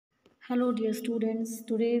Hello dear students,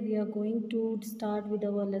 today we are going to start with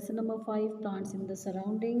our lesson number 5, plants in the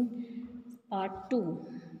surrounding, part 2.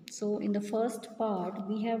 So in the first part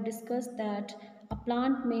we have discussed that a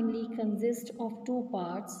plant mainly consists of two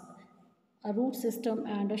parts, a root system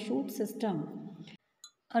and a shoot system.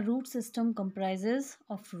 A root system comprises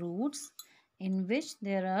of roots in which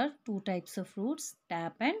there are two types of roots,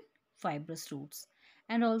 tap and fibrous roots.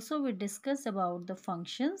 And also we discussed about the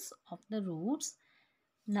functions of the roots.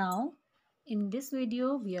 Now, in this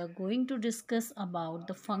video, we are going to discuss about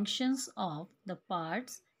the functions of the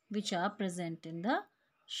parts which are present in the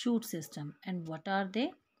shoot system. And what are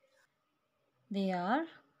they? They are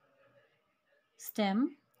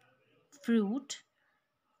stem, fruit,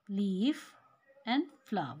 leaf and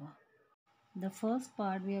flower. The first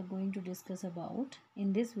part we are going to discuss about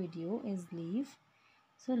in this video is leaf.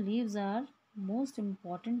 So leaves are most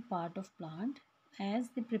important part of plant as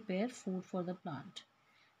they prepare food for the plant.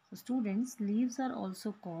 So students, leaves are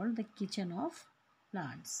also called the kitchen of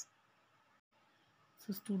plants.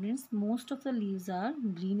 So students, most of the leaves are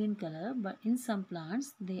green in color, but in some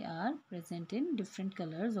plants they are present in different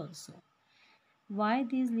colors also. Why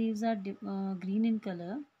these leaves are green in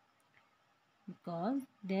color? Because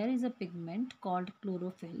there is a pigment called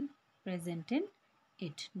chlorophyll present in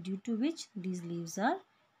it, due to which these leaves are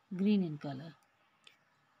green in color.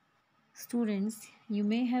 Students, you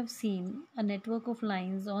may have seen a network of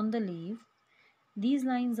lines on the leaf. These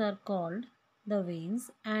lines are called the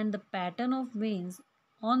veins, and the pattern of veins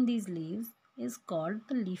on these leaves is called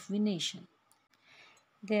the leaf venation.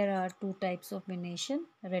 There are two types of venation,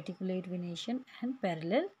 reticulate venation and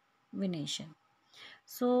parallel venation.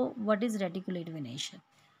 So what is reticulate venation?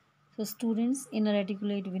 So students, in a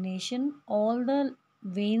reticulate venation, all the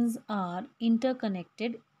veins are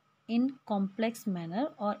interconnected in complex manner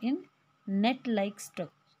or in net-like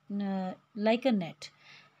structure, like a net.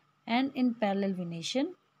 And in parallel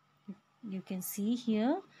venation, you can see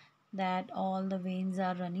here that all the veins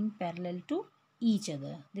are running parallel to each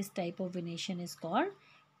other. This type of venation is called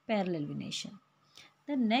parallel venation.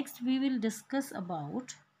 Then next we will discuss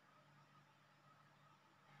about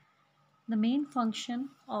the main function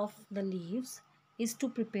of the leaves is to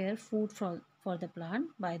prepare food for the plant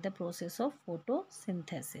by the process of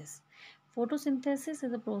photosynthesis. Photosynthesis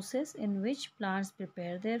is a process in which plants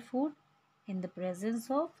prepare their food in the presence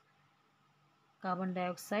of carbon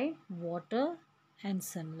dioxide, water and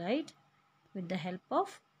sunlight with the help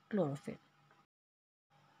of chlorophyll.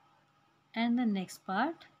 And the next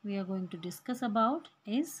part we are going to discuss about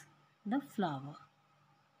is the flower.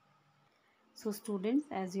 So students,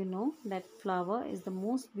 as you know that flower is the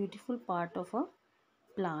most beautiful part of a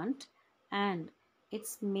plant, and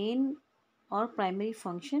its main or primary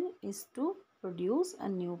function is to produce a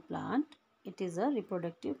new plant. It is a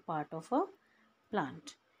reproductive part of a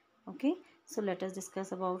plant. Okay, so let us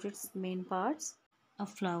discuss about its main parts. A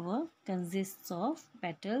flower consists of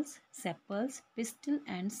petals, sepals, pistil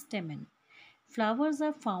and stamen. Flowers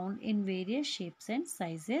are found in various shapes and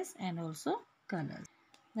sizes and also colors.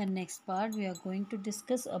 The next part we are going to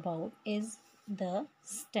discuss about is the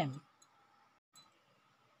stem.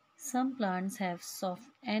 Some plants have soft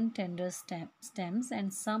and tender stems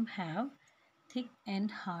and some have thick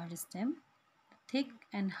and hard stem. Thick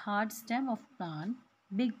and hard stem of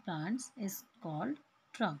big plants is called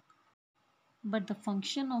trunk. But the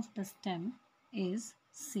function of the stem is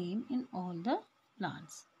same in all the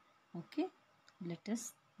plants. Okay, let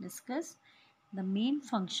us discuss. The main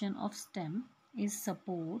function of stem is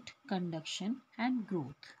support, conduction and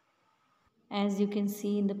growth. As you can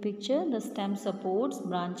see in the picture, the stem supports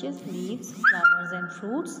branches, leaves, flowers and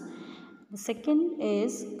fruits. The second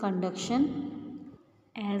is conduction.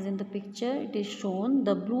 As in the picture, it is shown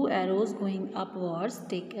the blue arrows going upwards,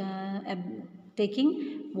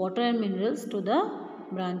 taking water and minerals to the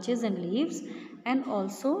branches and leaves, and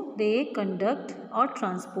also they conduct or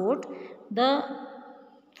transport the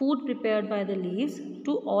food prepared by the leaves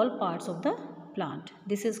to all parts of the plant.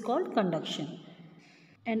 This is called conduction.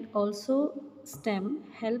 And also stem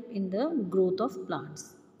help in the growth of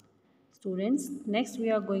plants. Students, next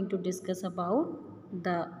we are going to discuss about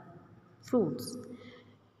the fruits.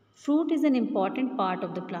 Fruit is an important part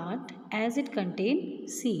of the plant as it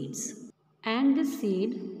contains seeds, and this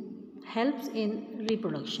seed helps in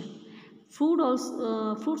reproduction. Fruits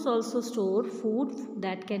also store food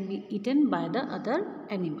that can be eaten by the other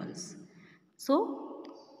animals. So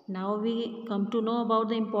now we come to know about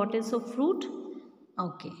the importance of fruit.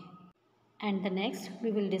 Okay. And the next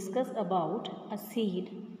we will discuss about a seed,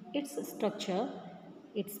 its structure,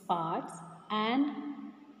 its parts and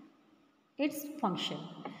its function.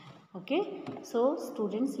 Okay, so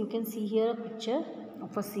students, you can see here a picture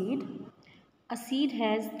of a seed. A seed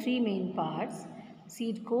has three main parts: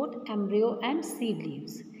 seed coat, embryo and seed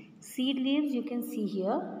leaves. Seed leaves you can see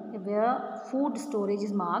here where food storage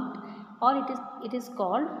is marked, or it is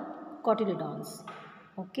called cotyledons.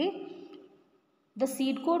 Okay. The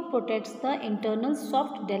seed coat protects the internal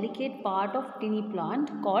soft delicate part of tiny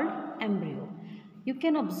plant called embryo. You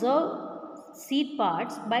can observe seed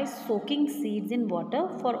parts by soaking seeds in water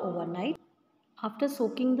for overnight. After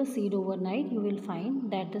soaking the seed overnight, you will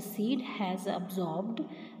find that the seed has absorbed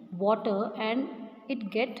water and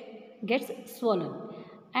it gets swollen,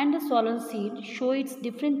 and the swollen seed show its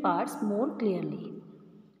different parts more clearly.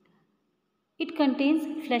 It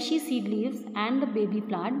contains fleshy seed leaves and the baby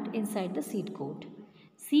plant inside the seed coat.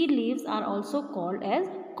 Seed leaves are also called as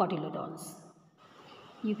cotyledons.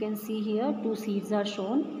 You can see here two seeds are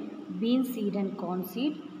shown, bean seed and corn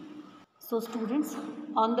seed. So students,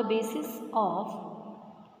 on the basis of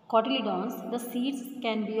cotyledons, the seeds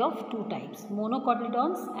can be of two types,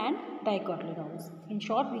 monocotyledons and dicotyledons. In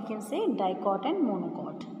short, we can say dicot and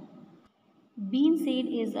monocot. Bean seed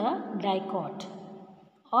is a dicot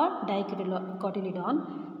or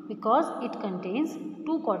dicotyledon because it contains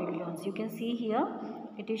two cotyledons. You can see here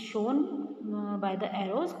it is shown by the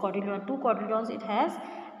arrows, two cotyledons it has,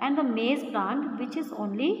 and the maize plant which is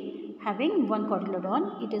only having one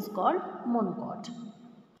cotyledon, it is called monocot.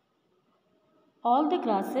 All the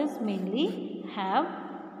grasses mainly have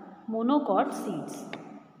monocot seeds.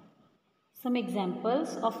 Some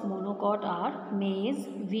examples of monocot are maize,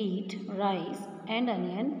 wheat, rice and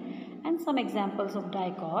onion, and some examples of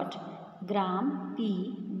dicot, gram,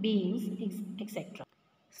 pea, beans, etc.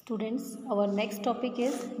 Students, our next topic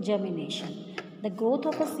is germination. The growth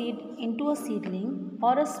of a seed into a seedling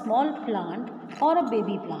or a small plant or a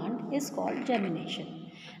baby plant is called germination.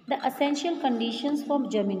 The essential conditions for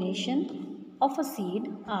germination of a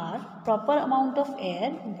seed are proper amount of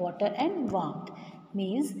air, water and warmth.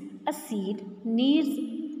 Means a seed needs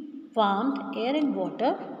warmth, air and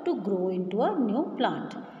water to grow into a new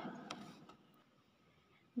plant.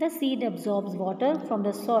 The seed absorbs water from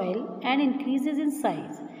the soil and increases in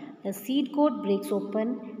size. The seed coat breaks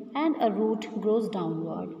open and a root grows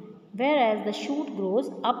downward, whereas the shoot grows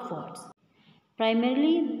upwards.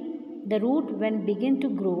 Primarily, the root when begin to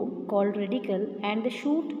grow called radicle and the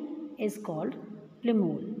shoot is called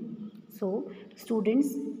plumule. So,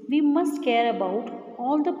 students, we must care about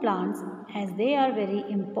all the plants as they are very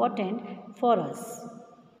important for us.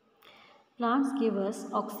 Plants give us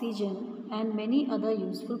oxygen and many other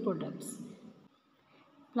useful products.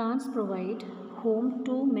 Plants provide home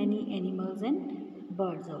to many animals and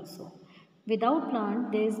birds also. Without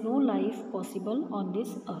plant, there is no life possible on this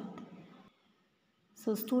earth.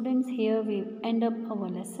 So students, here we end up our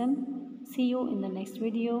lesson. See you in the next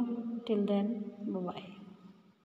video. Till then, bye-bye.